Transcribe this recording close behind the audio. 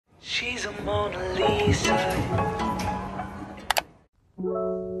She's a Mona Lisa.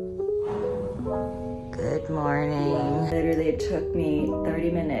 Good morning. Literally, it took me 30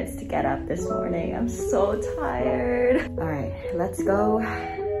 minutes to get up this morning. I'm so tired. All right, let's go.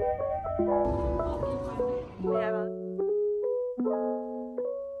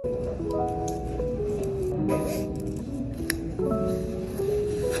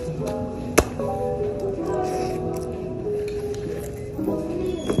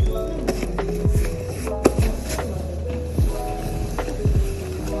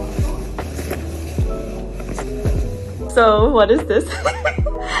 So what is this?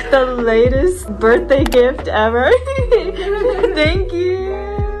 The latest birthday gift ever. Thank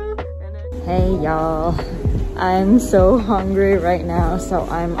you. Hey y'all, I'm so hungry right now, so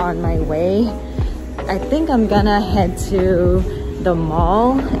I'm on my way. I think I'm gonna head to the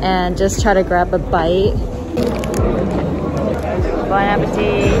mall and just try to grab a bite. Bon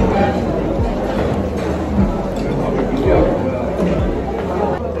appetit.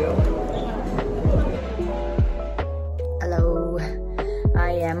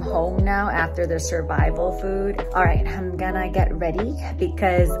 After the survival food. All right, I'm gonna get ready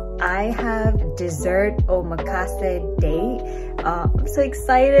because I have dessert omakase date. I'm so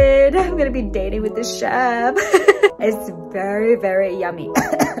excited. I'm gonna be dating with the chef. It's very, very yummy.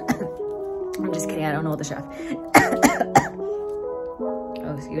 I'm just kidding, I don't know the chef.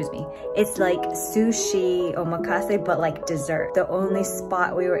 Oh, excuse me. It's like sushi omakase, but like dessert. The only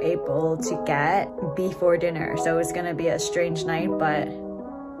spot we were able to get before dinner. So it's gonna be a strange night, but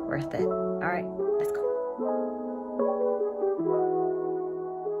worth it. All right, let's go.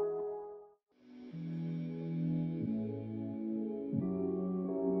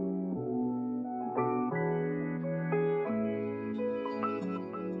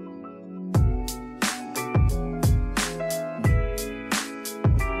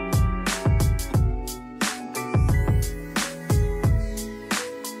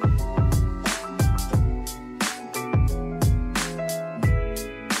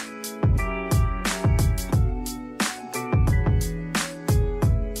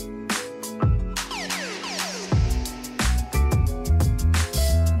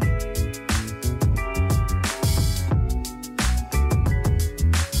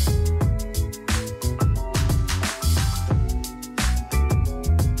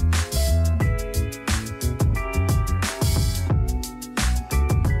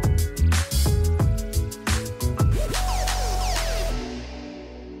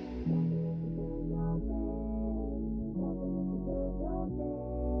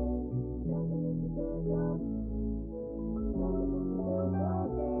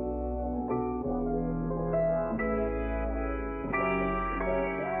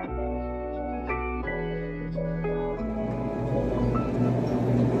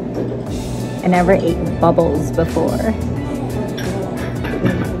 I never ate bubbles before.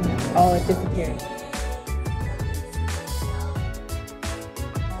 Oh, it disappeared.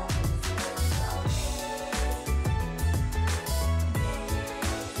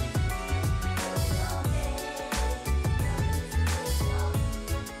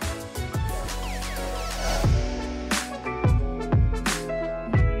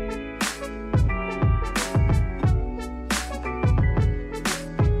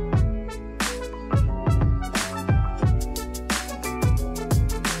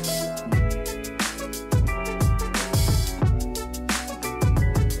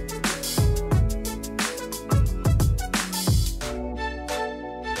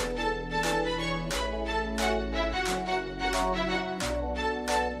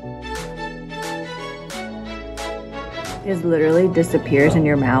 It literally disappears in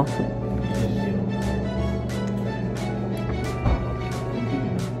your mouth.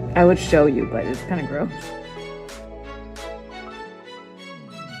 I would show you, but it's kind of gross.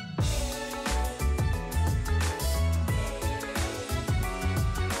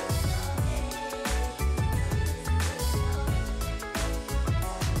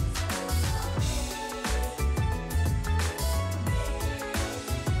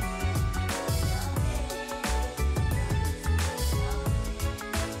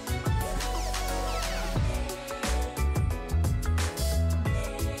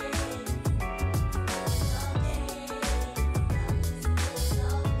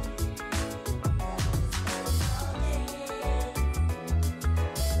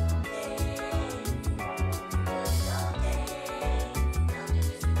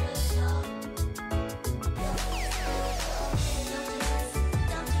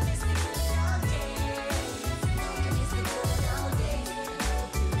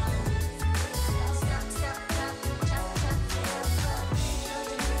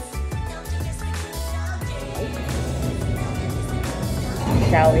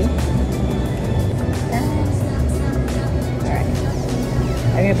 shall we? Alright.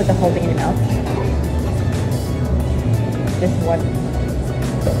 I'm gonna put the whole thing in your mouth. Just one.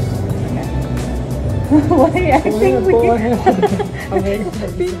 Okay. Why are you acting weird?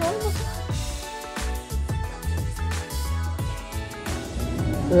 Be normal.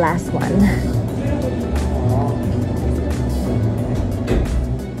 Last one.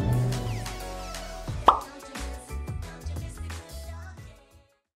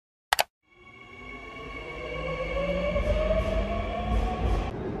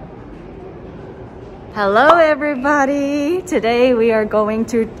 Hello everybody! Today we are going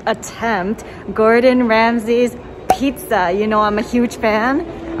to attempt Gordon Ramsay's pizza. You know I'm a huge fan.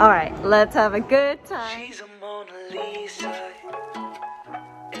 Alright, let's have a good time. She's a Mona Lisa.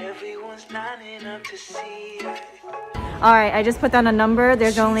 Everyone's lining up to see her. Alright, I just put down a number.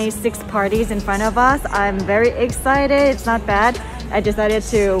 There's only 6 parties in front of us. I'm very excited. It's not bad. I decided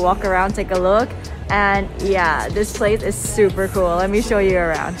to walk around, take a look. And yeah, this place is super cool. Let me show you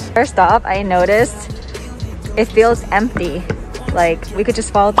around. First off, I noticed it feels empty. Like we could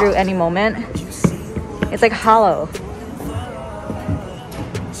just fall through any moment. It's like hollow.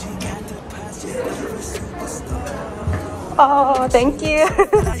 Oh, thank you.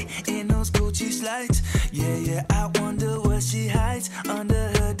 In those Gucci slides, yeah, I wonder what she hides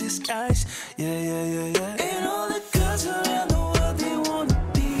under her disguise. Yeah. And all the girls around the world, they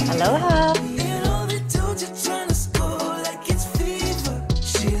wanna be. Aloha. And all the dudes are trying to score like it's fever.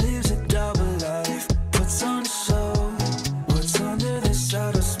 She lives a double life, puts on a show. What's under the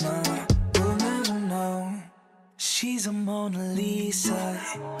subtle smile, we'll never know. She's a Mona Lisa.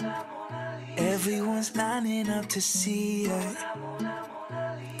 Everyone's lining up to see her.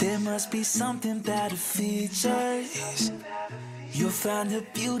 There must be something about her features. You'll find her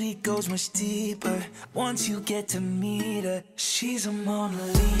beauty goes much deeper once you get to meet her. She's a Mona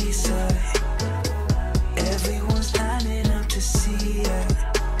Lisa. Everyone's lining up to see her.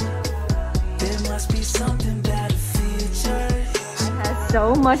 There must be something about her features. I had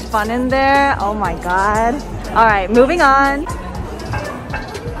so much fun in there. Oh my god. Alright, moving on.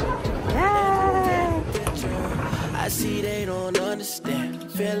 I see they don't understand.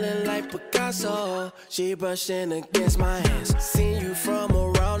 Feeling like Picasso. She brushing against my hands. Seen you from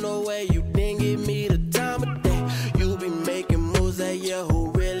around the way. You didn't give me the time of day. You be making moves that yeah,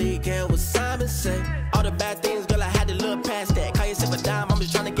 who really care what Simon say? All the bad things, girl, I had to look past that. Call yourself a dime, I'm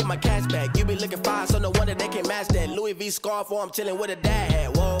just trying to get my cash back. You be looking fine, so no wonder they can't match that. Louis V scarf, or I'm chilling with a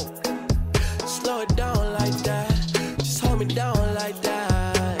dad. Whoa, slow it down like that. Just hold me down like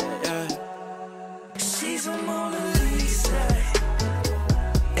that. Yeah. She's a Mona Lisa.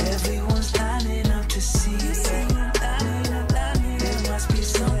 Everyone's lining up to see her. There must be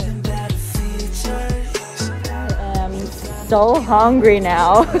something about her features. I am so hungry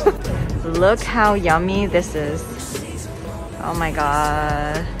now. Look how yummy this is. Oh my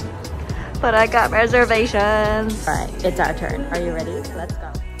god. But I got reservations. Alright, it's our turn. Are you ready? Let's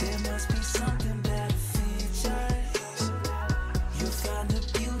go. There must be something about her features. You'll find her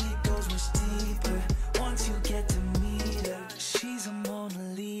beauty goes much deeper once you get to meet her. She's a Mona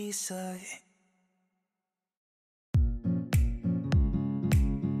Lisa.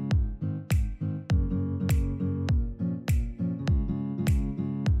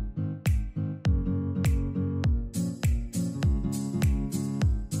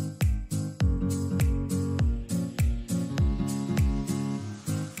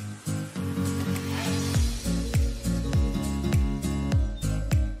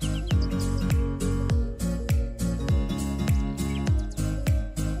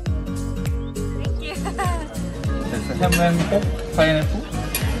 Pineapple.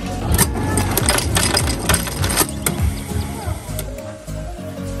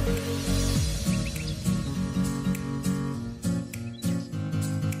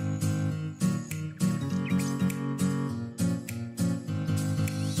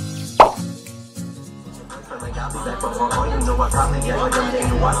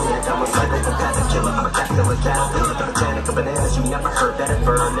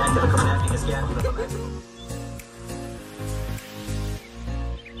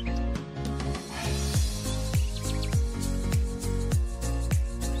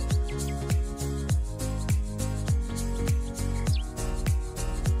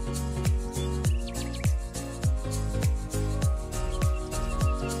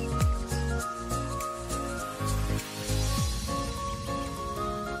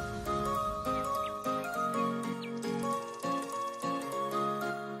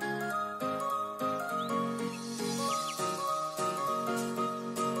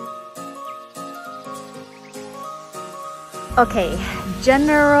 Okay,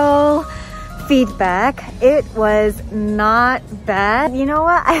 general feedback. It was not bad. You know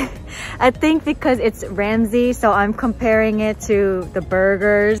what? I think because it's Ramsay, so I'm comparing it to the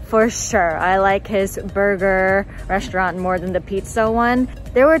burgers. For sure, I like his burger restaurant more than the pizza one.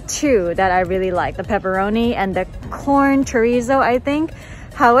 There were two that I really liked, the pepperoni and the corn chorizo, I think.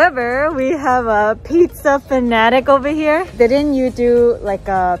 However, we have a pizza fanatic over here. Didn't you do like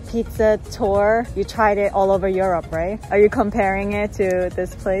a pizza tour? You tried it all over Europe, right? Are you comparing it to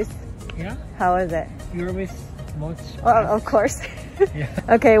this place? Yeah. How is it? Europe is much. Oh, of course. Yeah.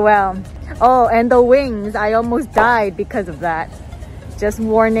 Okay, well. Oh, and the wings. I almost died because of that. Just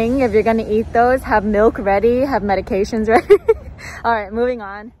warning, if you're gonna eat those, have milk ready, have medications ready. All right, moving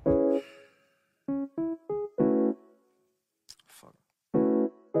on.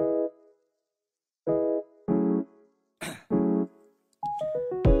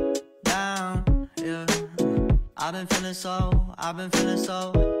 I've been feeling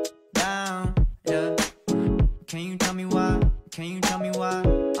so down, yeah. Can you tell me why?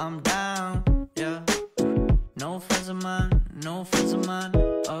 I'm down.